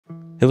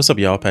Hey, what's up,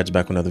 y'all? Patch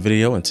back with another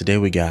video, and today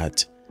we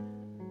got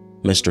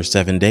Mr.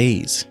 7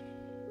 Days.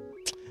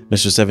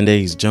 Mr. 7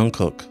 Days Jung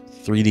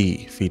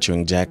 3D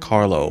featuring Jack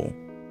Harlow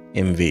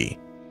MV.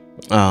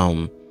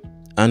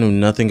 I knew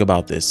nothing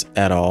about this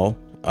at all.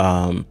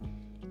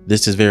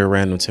 This is very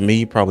random to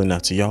me, probably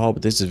not to y'all,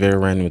 but this is very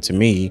random to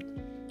me.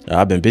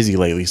 I've been busy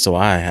lately, so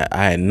I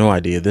had no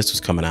idea this was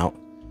coming out.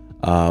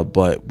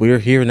 But we're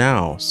here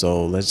now,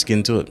 so let's get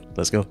into it.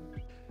 Let's go.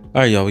 All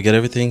right, y'all, we got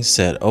everything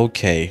set.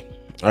 Okay.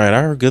 All right,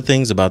 I heard good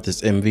things about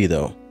this MV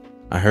though.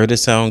 I heard it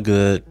sound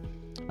good.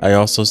 I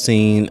also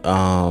seen,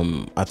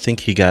 I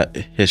think he got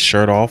his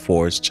shirt off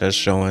or his chest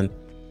showing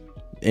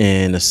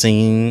in a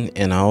scene.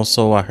 And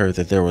I heard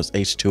that there was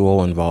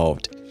H2O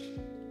involved,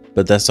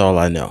 but that's all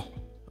I know.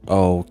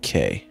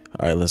 Okay.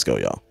 All right, let's go,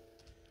 y'all.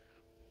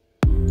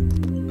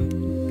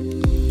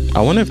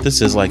 I wonder if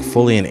this is like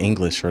fully in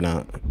English or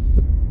not.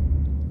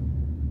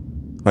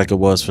 Like it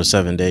was for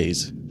 7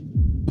 days.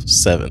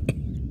 7.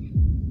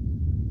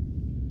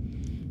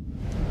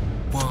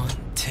 1,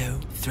 2,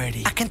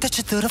 3. I can touch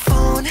you through the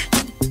phone,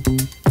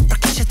 or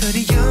kiss you through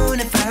the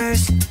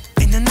universe.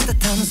 In another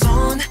time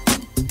zone,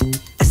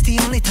 it's the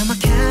only time I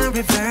can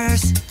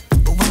reverse.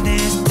 But when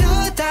there's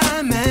 2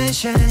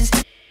 dimensions.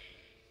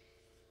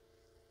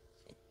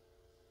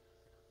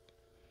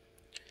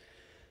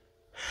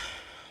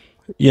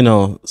 You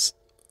know,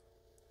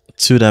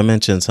 2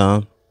 dimensions,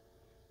 huh?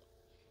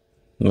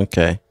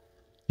 Okay.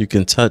 You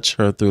can touch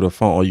her through the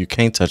phone, or you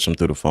can't touch him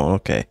through the phone.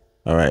 Okay.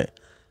 All right.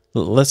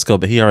 Let's go.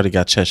 But he already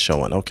got chest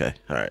showing. Okay.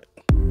 All right.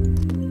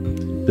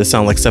 This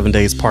sounds like 7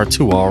 Days Part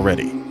 2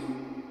 already.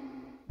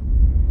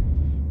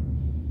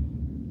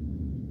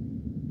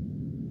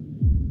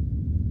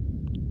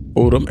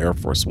 Oh, them Air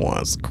Force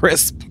Ones.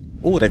 Crisp.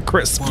 Oh, that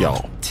crisp,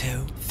 y'all. 1,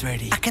 2,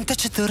 3. I can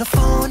touch you through the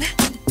phone,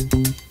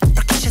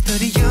 or kiss you through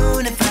the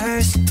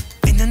universe.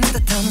 In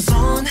another time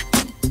zone,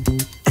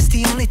 it's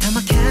the only time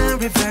I can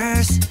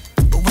reverse.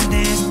 But when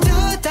there's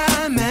 2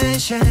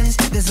 dimensions,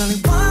 there's only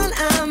one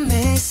I'm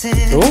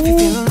missing. Ooh. If you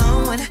feel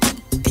alone,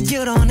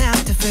 you don't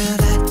have to feel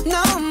that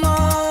no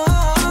more.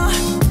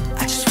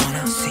 I just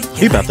wanna see you.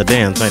 He about to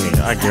dance, ain't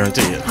he? I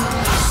guarantee it.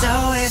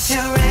 So if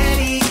you're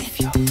ready,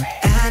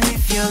 and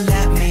if you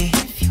let me,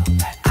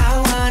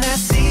 I wanna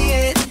see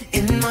it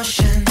in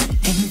motion,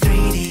 in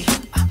 3D.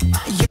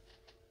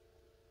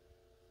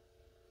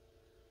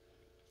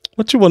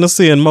 What you want to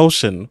see in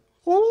motion?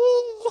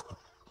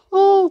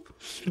 Ooh.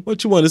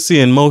 What you want to see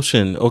in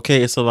motion?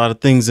 Okay, it's a lot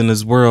of things in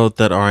this world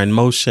that are in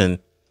motion.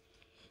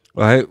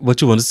 All right, what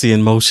you want to see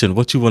in motion?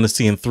 What you want to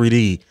see in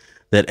 3D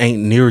that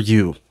ain't near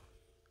you?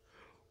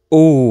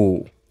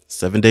 Oh,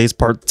 7 Days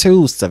Part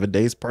 2. 7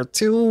 Days Part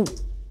 2. So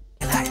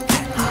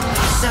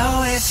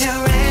if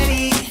you're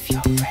ready,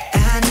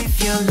 and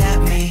if you let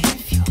me,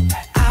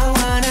 I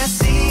wanna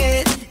see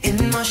it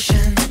in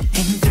motion,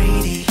 in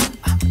 3D.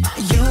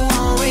 You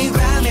won't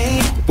regret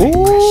me.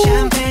 Ooh.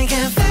 Champagne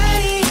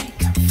confetti.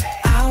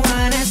 I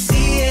wanna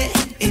see it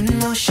in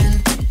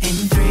motion, in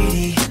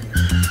 3D.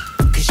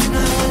 Cause you know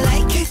I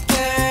like it,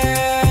 girl.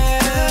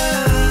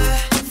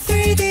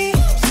 3D.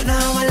 You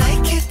know I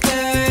like it,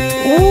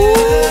 girl.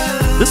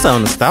 Ooh. This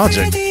sounds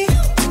nostalgic.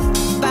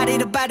 Body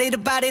to body to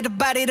body to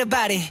body to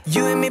body.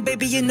 You and me,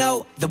 baby, you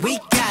know that we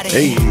got it.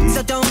 Hey.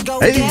 So don't go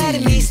Hey.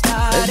 getting me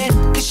started.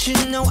 Cause you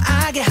know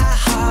I get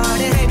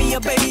hot-hearted. Baby, oh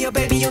baby, oh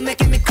baby, you're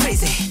making me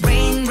crazy.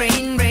 Rain,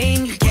 rain,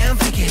 rain, you can't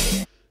fake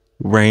it.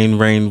 Rain,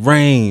 rain,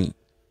 rain.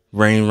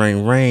 Rain,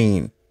 rain,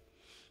 rain.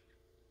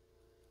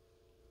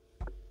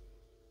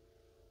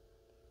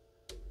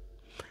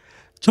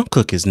 Jung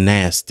is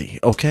nasty,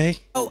 okay?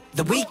 Oh,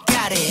 that we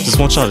got it. Just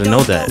want y'all to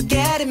know that. Don't go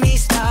getting me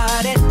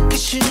started.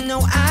 Cause you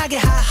know I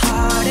get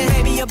hot-hearted.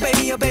 Baby,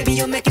 oh baby,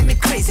 you're making me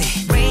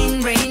crazy.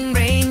 Rain, rain,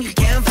 rain, you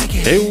can't fake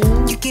it. Hey,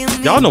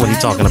 y'all know what he's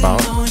talking about.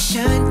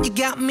 You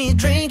got me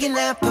drinking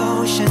that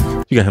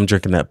potion. You got him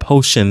drinking that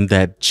potion,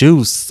 that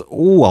juice.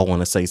 Ooh, I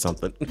want to say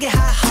something. Get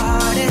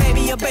hot-hearted.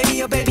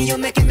 Baby, oh baby, you're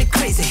making me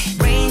crazy.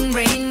 Rain,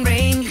 rain,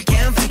 rain, you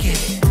can't fake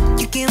it.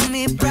 You give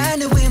me brand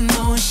new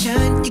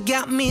emotion. You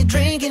got me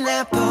drinking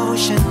that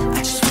potion. I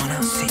just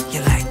wanna see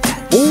you like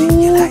that.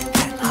 See you like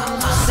that.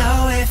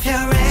 So if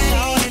you're ready,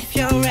 and if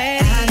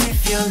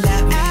you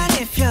let me,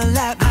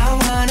 I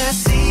wanna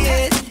see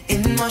it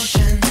in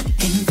motion,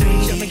 in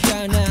 3D. Show me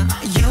girl now.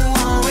 You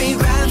won't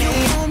regret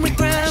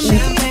me.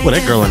 Well,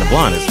 that girl in the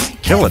blonde is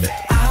killing it.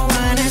 I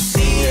wanna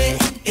see it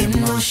in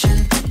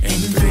motion, in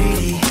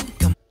 3D.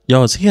 Come.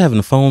 Yo, is he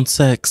having phone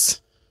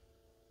sex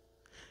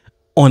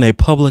on a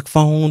public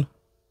phone?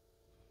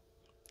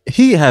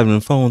 He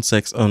having phone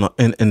sex on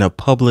in a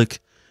public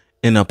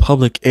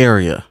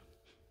area.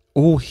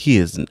 Oh, he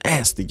is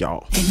nasty,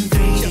 y'all. He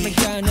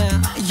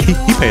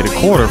paid a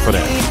quarter for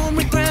that.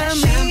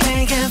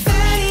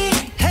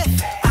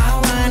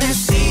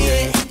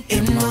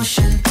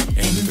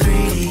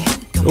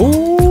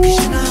 Ooh.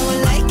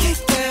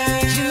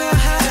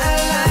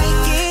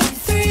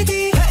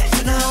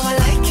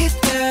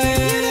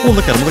 Oh,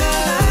 look at him. Look.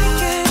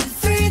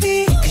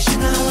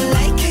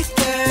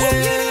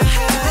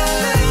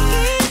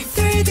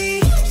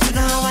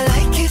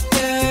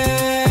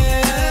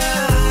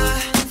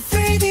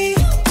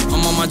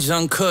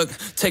 Jung Kook,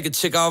 take a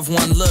chick off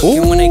one look.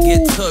 Ooh. And when they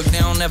get took, they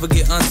don't ever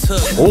get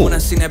untook. Ooh. When I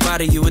seen that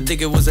body, you would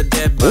think it was a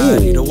dead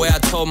body. Ooh. The way I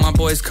told my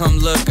boys, come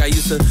look. I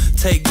used to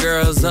take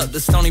girls up to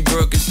Stony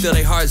Brook and steal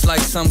their hearts like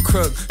some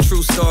crook.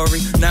 True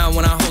story. Now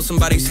when I hold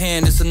somebody's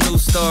hand, it's a new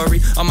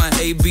story. All my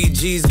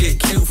ABGs get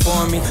cute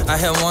for me. I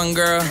had one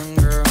girl,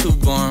 too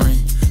boring.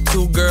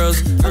 2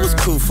 girls, that was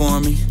cool for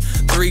me.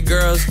 3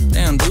 girls,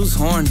 damn, dude's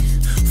horny.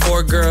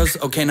 4 girls,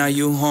 okay, now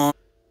you horny.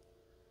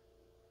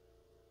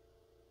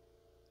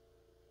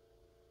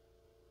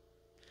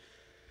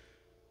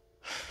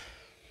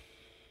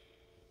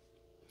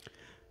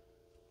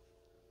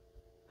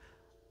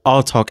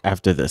 I'll talk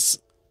after this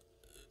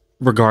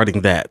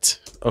regarding that.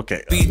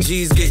 Okay.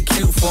 BGs get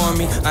cute for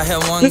me. I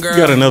had one girl.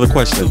 Got another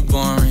question. Too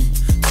boring.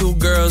 2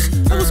 girls,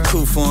 that was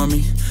cool for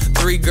me.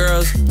 3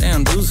 girls,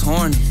 damn, dude's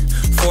horny.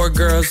 4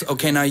 girls,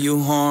 okay, now you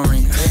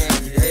horny.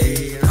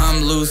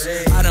 I'm loose.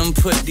 I done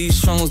put these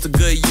songs to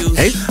good use.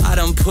 Hey. I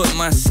done put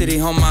my city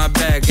on my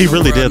back. He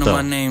really did though.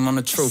 My name on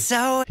the truth.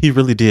 He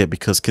really did,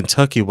 because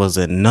Kentucky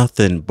wasn't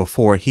nothing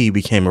before he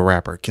became a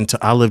rapper.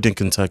 I lived in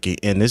Kentucky,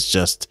 and it's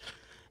just,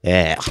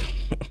 yeah.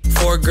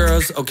 4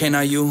 girls, okay,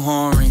 now you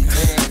horny.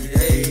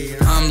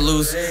 I'm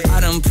loose. I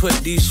done put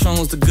these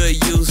songs to good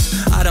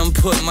use. I done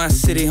put my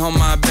city on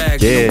my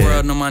back. Yeah. The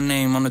world know my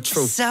name on the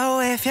truth. So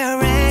if you're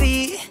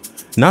ready,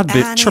 not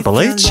big Triple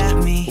H.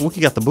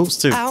 Wookie got the boots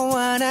too. I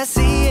wanna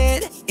see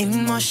it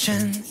in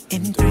motion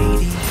in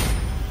 3D.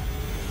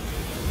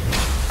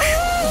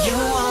 You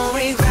won't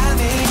regret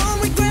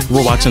me.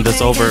 We're watching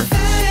this over. I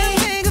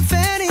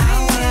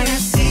wanna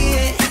see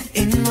it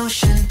in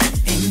motion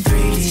in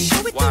 3D.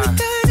 Why?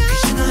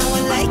 'Cause you know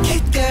I like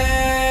it,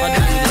 girl. Why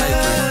do you like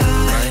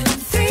it?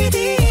 3D.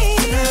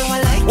 You know I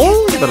like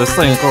Oh, it, you better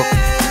sing, Kook.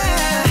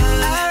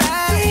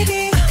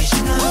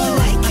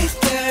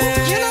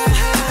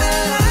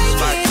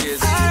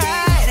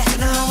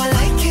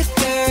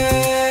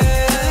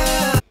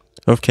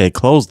 Okay,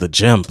 close the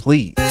gym,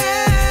 please.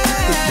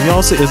 Do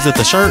y'all see? Is it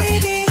the shirt?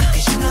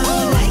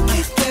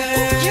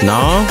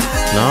 No,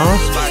 no.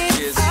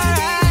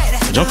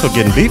 Jung Kook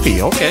getting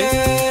beefy. Okay.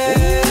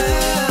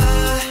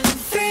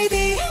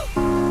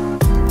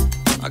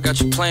 I got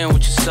you playing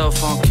with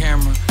yourself on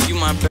camera. You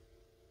my baby.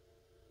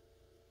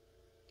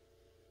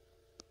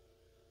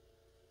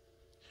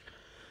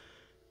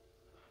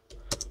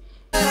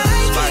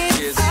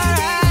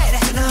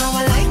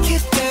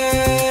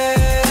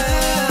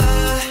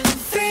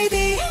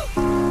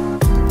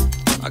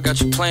 Got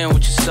you playing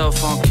with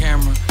yourself on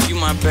camera. You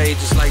my babe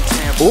just like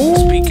Tampa. Ooh.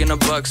 Speaking of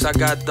bucks, I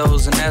got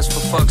those. And as for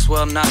fucks,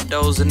 well, not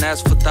those. And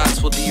as for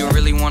thoughts, well, do you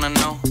really want to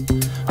know?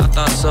 I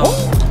thought so.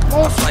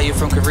 I fly you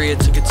from Korea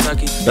to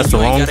Kentucky. That's the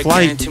wrong flight. You ain't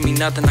gotta guarantee me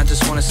nothing. I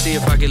just want to see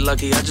if I get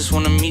lucky. I just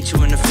want to meet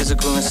you in the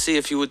physical and see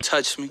if you would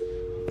touch me.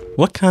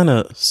 What kind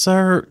of...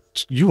 Sir,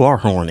 you are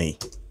horny.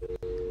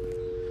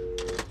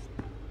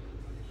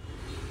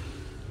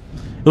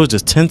 It was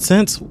just 10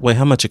 cents? Wait,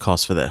 how much it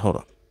cost for that? Hold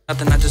on.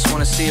 Nothing, I just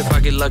want to see if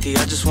I get lucky.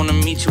 I just want to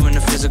meet you in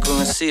the physical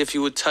and see if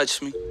you would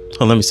touch me.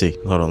 Oh, let me see.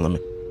 Hold on, let me.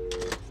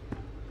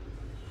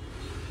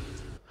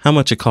 How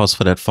much it costs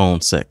for that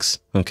phone 6?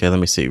 Okay, let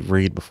me see.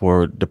 Read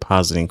before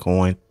depositing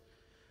coin.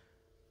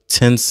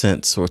 10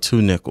 cents or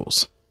 2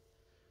 nickels.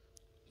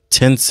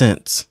 10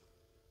 cents.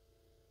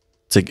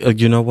 To,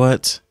 you know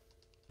what?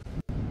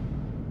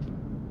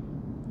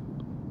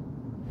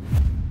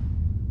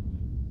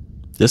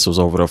 This was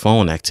over the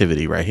phone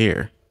activity right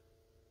here.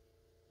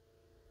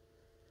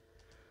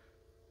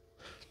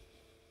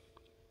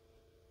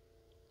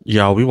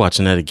 Y'all, we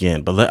watching that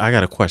again, but I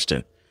got a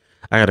question.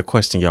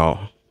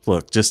 Y'all.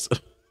 Look, just...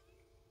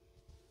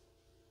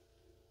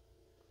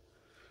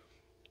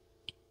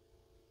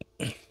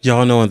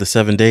 Y'all know in the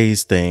 7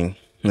 days thing,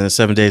 in the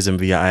 7 days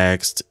MV, I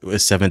asked,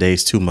 is 7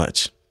 days too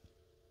much?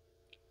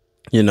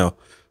 You know,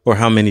 or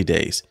how many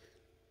days?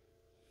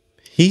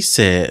 He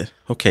said,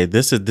 okay,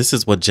 this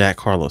is what Jack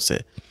Harlow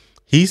said.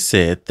 He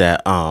said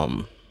that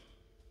 1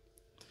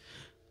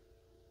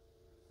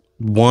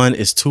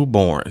 is too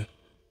boring.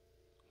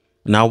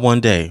 Not 1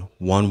 day,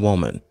 1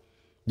 woman.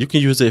 You can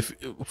use it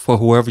for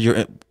whoever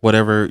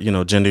whatever, you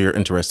know, gender you're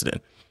interested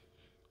in.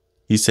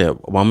 He said,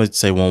 well, I'm going to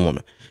say 1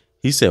 woman.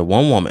 He said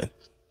 1 woman,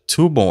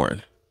 2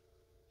 boring,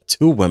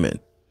 2 women.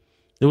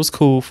 It was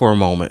cool for a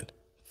moment.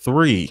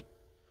 3,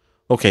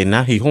 okay,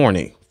 now he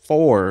horny.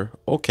 4,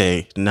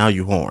 okay, now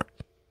you horn.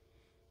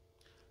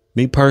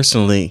 Me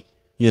personally,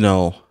 you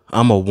know,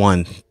 I'm a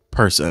one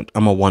person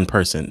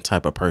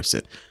type of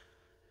person.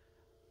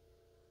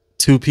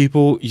 2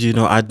 people, you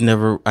know, I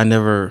never,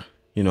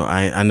 you know,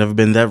 I never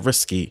been that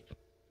risky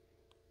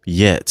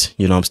yet.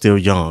 You know, I'm still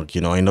young,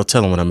 you know, ain't no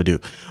telling what I'm gonna do.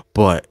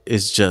 But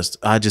it's just,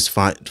 I just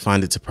find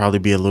it to probably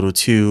be a little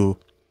too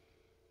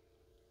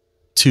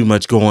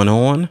much going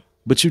on.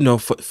 But you know,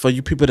 for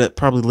you people that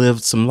probably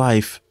lived some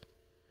life,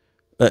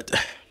 Pat,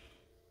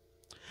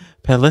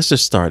 let's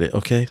just start it,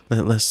 okay?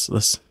 Let's.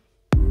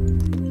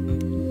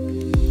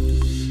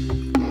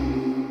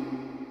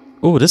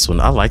 Oh, this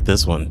one, I like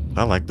this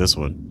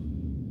one.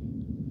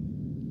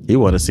 He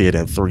want to see it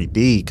in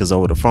 3D because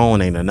over the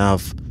phone ain't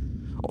enough.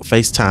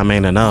 FaceTime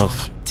ain't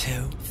enough.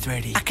 2,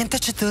 3. I can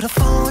touch you through the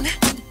phone,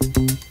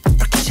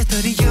 or kiss you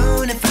through the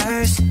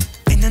universe.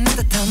 In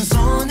another time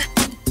zone,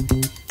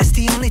 it's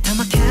the only time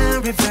I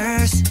can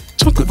reverse.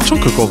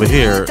 Jungkook over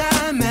here.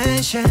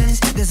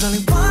 There's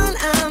only one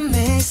I'm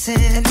missing.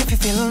 And if you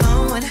feel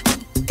alone,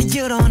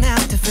 you don't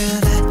have to feel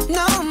that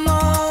no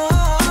more.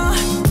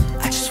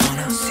 I just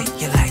wanna see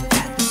you like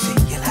that, see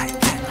you like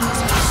that.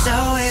 So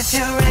if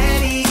you're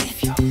ready,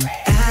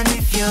 and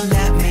if you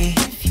let me,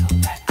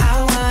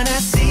 I wanna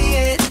see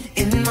it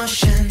in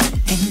motion,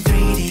 in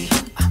 3D.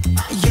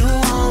 You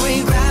won't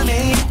regret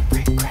me.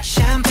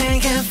 Champagne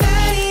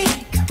confetti.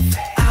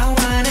 I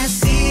wanna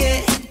see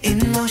it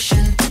in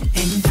motion,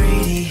 in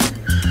 3D.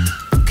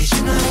 Cause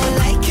you know I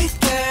like it,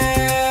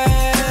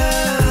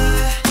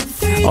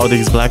 girl. All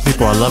these black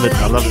people, I love it.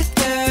 I love it.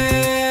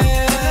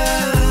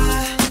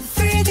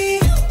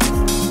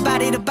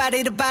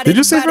 Did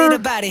you see her?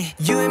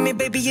 You and me,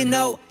 baby, you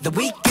know that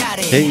we got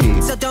it. Hey.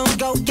 So don't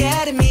go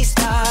getting me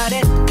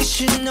started, cause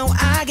you know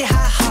I get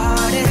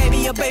hot-hearted.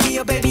 Baby, oh baby,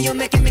 oh baby, you're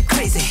making me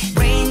crazy.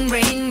 Rain,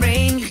 rain,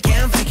 rain, you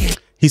can't fake it.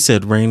 He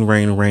said, rain,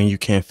 rain, rain, you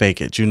can't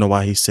fake it. You know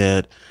why he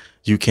said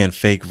you can't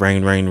fake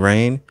rain, rain,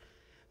 rain?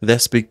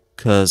 That's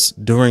because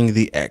during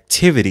the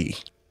activity,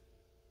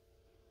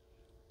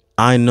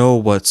 I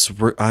know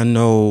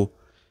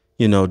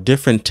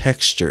different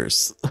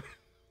textures.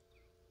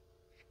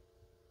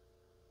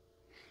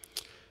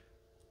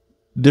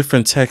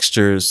 Different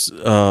textures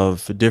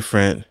of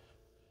different,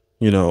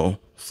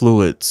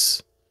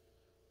 fluids.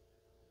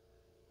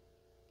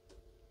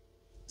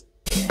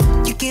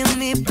 You give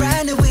me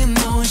brand new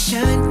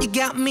emotion. You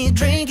got me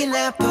drinking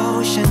that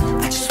potion.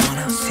 I just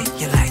wanna see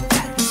you like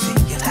that,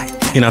 see you like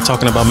that. You're not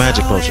talking about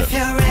magic potion. If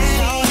you're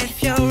ready,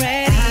 if you're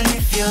ready, and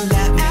if you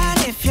let me, and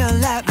if you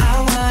let me,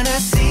 I wanna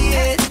see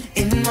it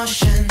in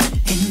motion,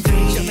 in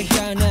 3D.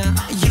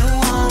 You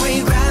won't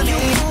regret me.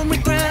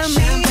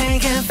 Champagne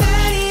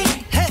confetti.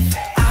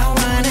 I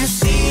wanna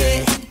see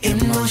it in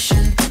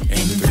motion,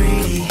 in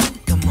 3D.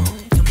 Come on,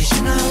 cause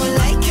you know I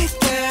like it,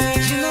 girl.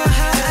 You know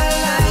how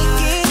I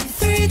like it,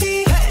 3D.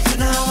 You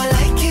know I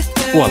like it,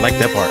 girl. Oh, I like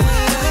that part.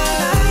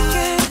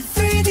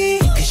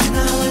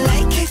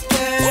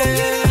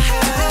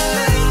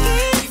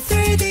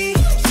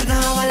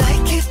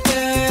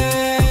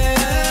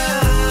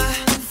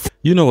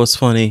 You know what's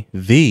funny?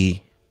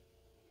 V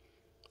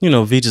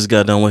just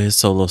got done with his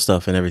solo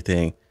stuff and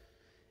everything.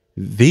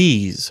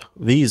 V's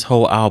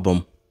whole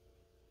album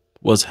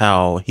was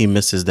how he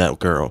misses that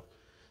girl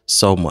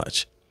so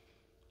much.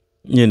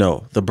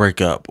 The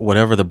breakup,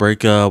 whatever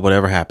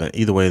happened.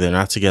 Either way, they're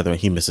not together and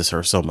he misses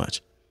her so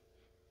much.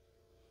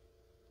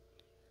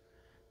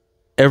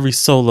 Every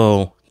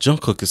solo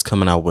Jungkook is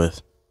coming out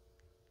with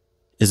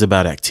is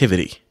about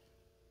activity.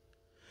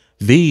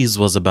 V's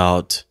was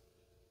about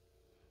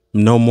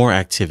no more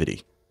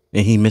activity,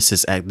 and he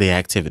misses the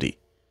activity.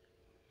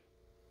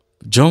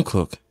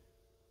 Jungkook,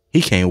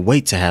 he can't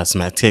wait to have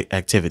some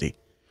activity.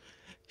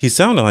 He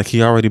sounded like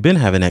he already been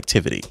having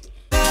activity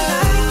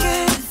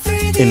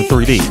in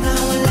 3D.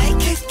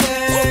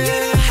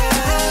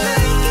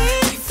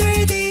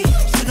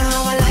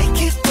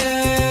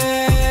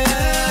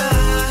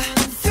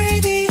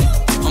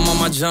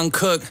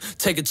 Jungkook,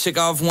 take a chick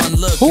off one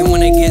look. And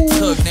when they get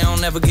took, they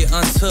don't ever get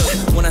untook.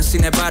 When I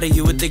seen that body,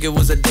 you would think it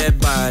was a dead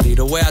body.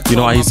 The way I told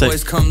my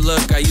boys come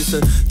look, I used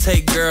to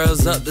take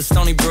girls up the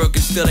Stony Brook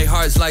and steal their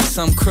hearts like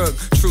some crook.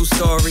 True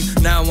story.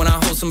 Now when I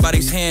hold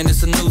somebody's hand,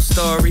 it's a new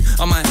story.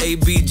 All my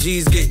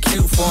ABGs get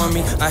cute for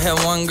me. I had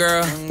one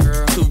girl,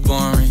 too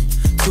boring.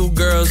 2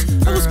 girls,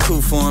 that was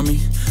cool for me.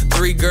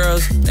 3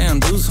 girls, damn,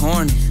 dude's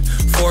horny.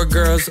 4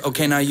 girls,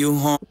 okay, now you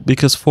horny.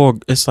 Because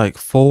it's like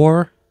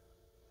 4.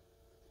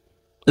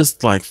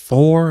 It's like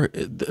 4.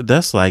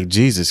 That's like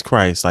Jesus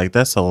Christ. Like,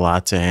 that's a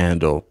lot to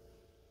handle.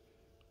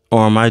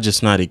 Or am I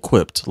just not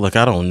equipped? Like,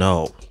 I don't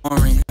know.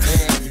 I'm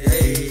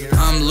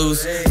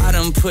loose. I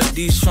done put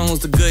these songs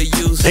to good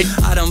use. Hey.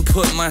 I done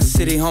put my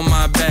city on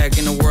my back.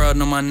 And the world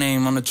know my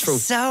name on the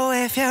truth. So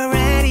if you're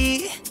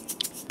ready,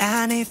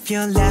 and if you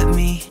let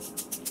me,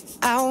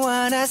 I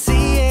wanna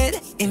see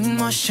it in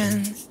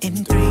motion,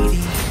 in 3D.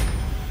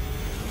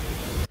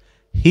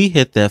 He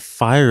hit that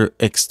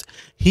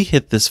he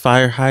hit this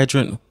fire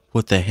hydrant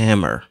with a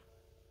hammer.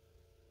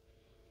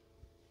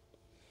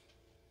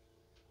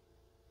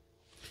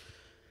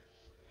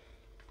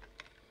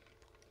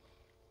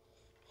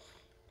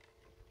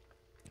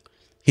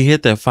 He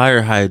hit that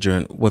fire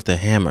hydrant with a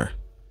hammer.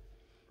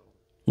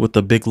 With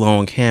a big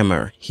long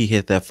hammer, he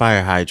hit that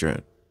fire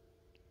hydrant.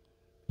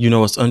 You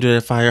know what's under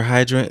that fire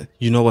hydrant?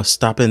 You know what's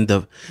stopping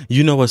the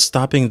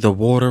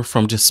water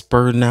from just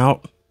spurting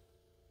out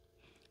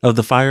of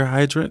the fire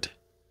hydrant?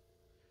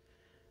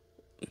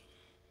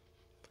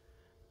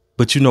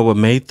 But you know what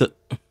made the...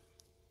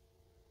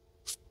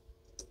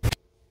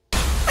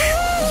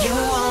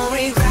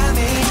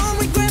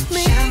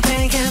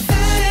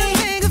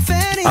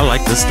 I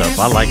like this stuff.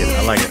 I like it.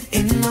 I like it.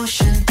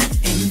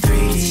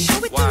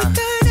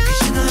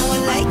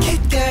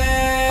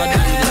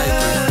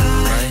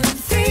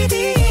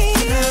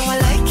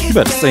 You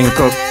better sing,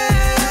 Kook.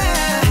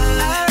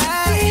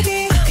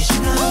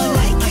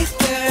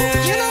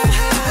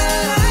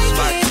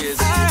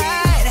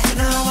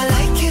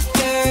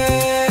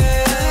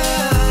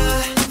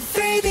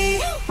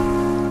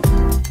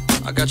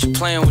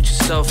 playing with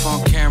yourself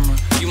on camera.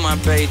 You my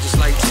bae just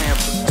like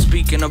Tampa.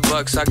 Speaking of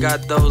bucks, I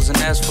got those. And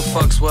as for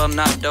fucks, well,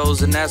 not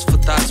those. And as for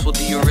thoughts, well,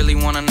 do you really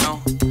wanna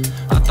know?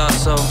 I thought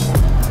so.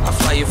 I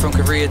fly you from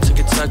Korea to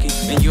Kentucky,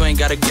 and you ain't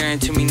gotta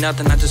guarantee me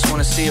nothing. I just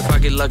wanna see if I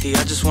get lucky.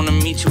 I just wanna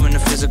meet you in the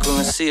physical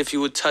and see if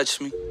you would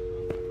touch me.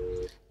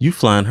 You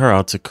flying her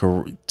out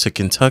to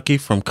Kentucky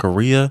from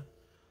Korea,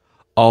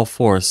 all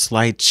for a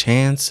slight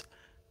chance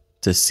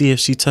to see if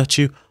she touch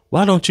you?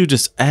 Why don't you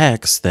just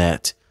ask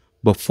that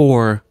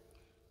before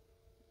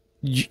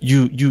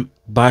you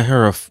buy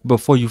her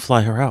before you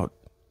fly her out?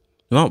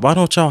 No, why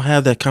don't y'all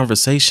have that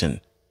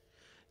conversation?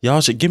 Y'all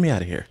should get me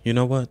out of here. You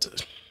know what?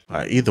 All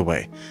right, either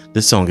way,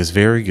 this song is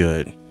very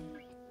good.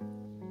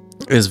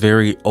 It's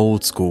very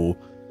old school.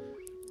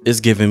 It's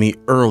giving me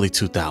early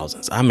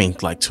 2000s. I mean,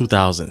 like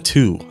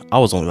 2002. I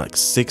was only like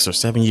 6 or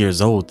 7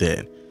 years old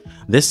then.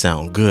 This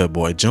sound good,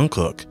 boy.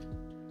 Jungkook.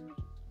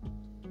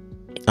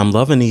 I'm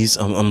loving these.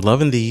 I'm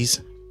loving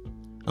these.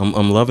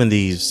 I'm loving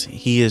these.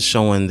 He is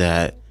showing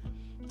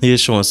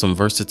some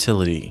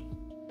versatility.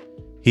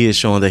 He is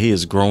showing that he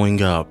is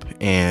growing up,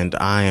 and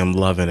I am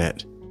loving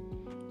it.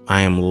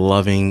 I am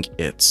loving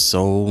it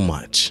so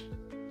much.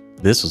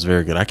 This was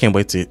very good. I can't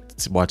wait to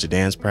watch a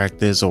dance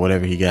practice or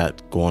whatever he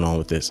got going on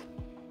with this.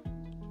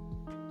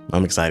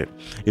 I'm excited.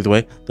 Either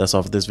way, that's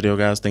all for this video,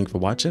 guys. Thank you for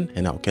watching,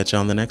 and I'll catch you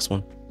on the next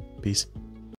one. Peace.